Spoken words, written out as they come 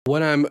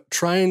When I'm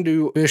trying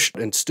to fish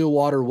in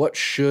Stillwater, what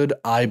should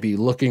I be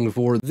looking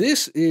for?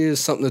 This is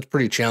something that's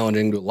pretty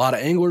challenging to a lot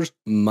of anglers,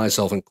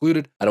 myself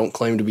included. I don't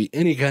claim to be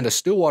any kind of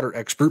Stillwater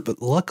expert,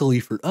 but luckily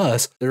for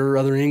us, there are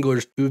other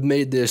anglers who've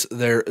made this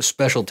their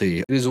specialty.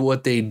 It is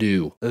what they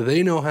do.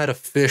 They know how to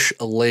fish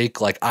a lake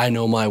like I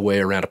know my way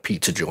around a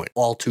pizza joint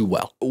all too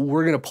well.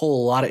 We're going to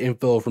pull a lot of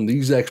info from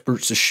these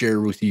experts to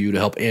share with you to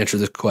help answer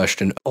this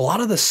question. A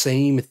lot of the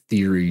same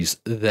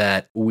theories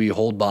that we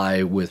hold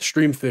by with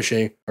stream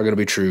fishing are going to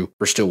be true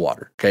for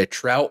Stillwater. Okay,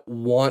 trout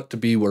want to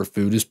be where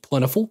food is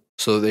plentiful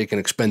so they can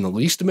expend the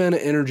least amount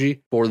of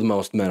energy for the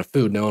most amount of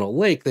food. Now, in a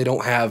lake, they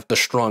don't have the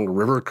strong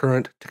river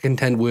current to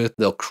contend with.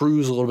 They'll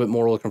cruise a little bit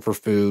more looking for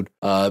food,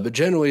 but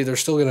generally, they're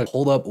still going to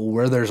hold up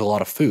where there's a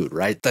lot of food,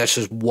 right? That's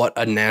just what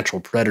a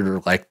natural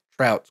predator like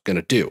trout's going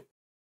to do.